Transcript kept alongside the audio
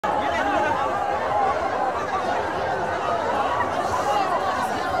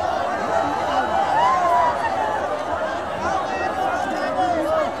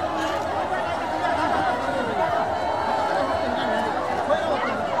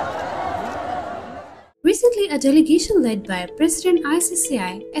Recently, a delegation led by President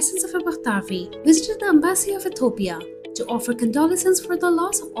ICCI Ahsan Bakhtawari visited the Embassy of Ethiopia to offer condolences for the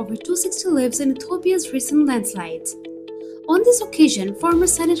loss of over 260 lives in Ethiopia's recent landslides. On this occasion, former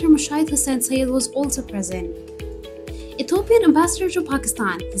Senator Mushaid Hussain Sayyed was also present. Ethiopian Ambassador to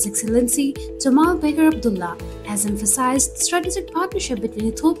Pakistan, His Excellency Jamal Baker Abdullah, has emphasized the strategic partnership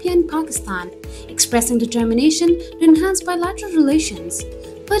between Ethiopia and Pakistan, expressing determination to enhance bilateral relations,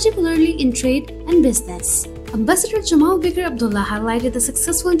 particularly in trade and business. Ambassador Jamal Baker Abdullah highlighted the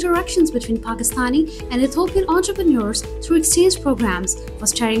successful interactions between Pakistani and Ethiopian entrepreneurs through exchange programs,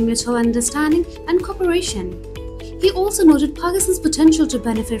 fostering mutual understanding and cooperation. He also noted Pakistan's potential to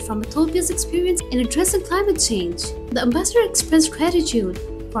benefit from Ethiopia's experience in addressing climate change. The ambassador expressed gratitude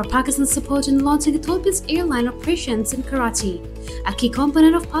for Pakistan's support in launching Ethiopia's airline operations in Karachi, a key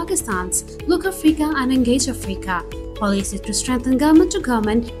component of Pakistan's Look Africa and Engage Africa policy to strengthen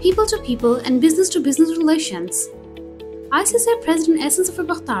government-to-government, people-to-people, and business-to-business relations. ICCI President Ahsan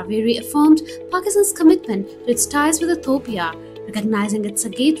Bakhtawari reaffirmed Pakistan's commitment to its ties with Ethiopia, recognizing it's a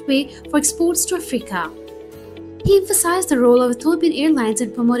gateway for exports to Africa. He emphasized the role of Ethiopian Airlines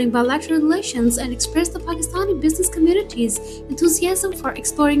in promoting bilateral relations and expressed the Pakistani business community's enthusiasm for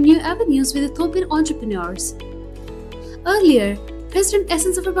exploring new avenues with Ethiopian entrepreneurs. Earlier, President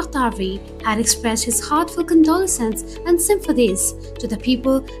Ahsan Bakhtawari had expressed his heartfelt condolences and sympathies to the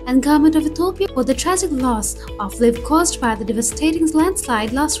people and government of Ethiopia for the tragic loss of life caused by the devastating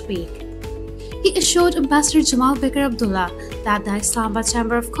landslide last week. He assured Ambassador Jamal Baker Abdullah that the Islamabad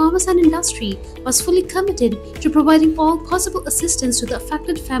Chamber of Commerce and Industry was fully committed to providing all possible assistance to the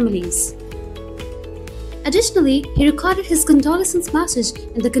affected families. Additionally, he recorded his condolences message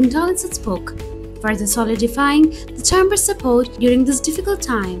in the condolences book, further solidifying the Chamber's support during this difficult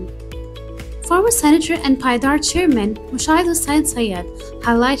time. Former Senator and Paidar Chairman Mushaid Hussain Sayyed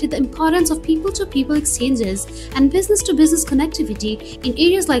highlighted the importance of people-to-people exchanges and business-to-business connectivity in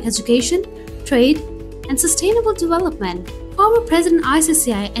areas like education, trade, and sustainable development. Former President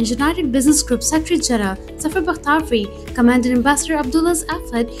ICCI and United Business Group Secretary General Zafar Bakhtawari commended Ambassador Abdullah's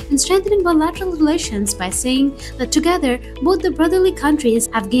effort in strengthening bilateral relations by saying that together both the brotherly countries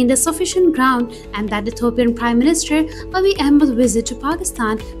have gained a sufficient ground and that Ethiopian Prime Minister Abiy Ahmed's visit to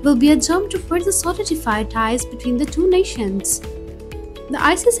Pakistan will be a jump to further solidify ties between the two nations. The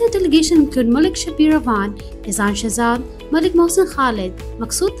ICCI delegation included Malik Shabir Awan, Izan Shahzad, Malik Mohsen Khalid,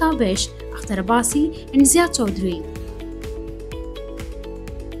 Maqsood Tabish, Akhtar Abbasi, and Zia Chaudhry.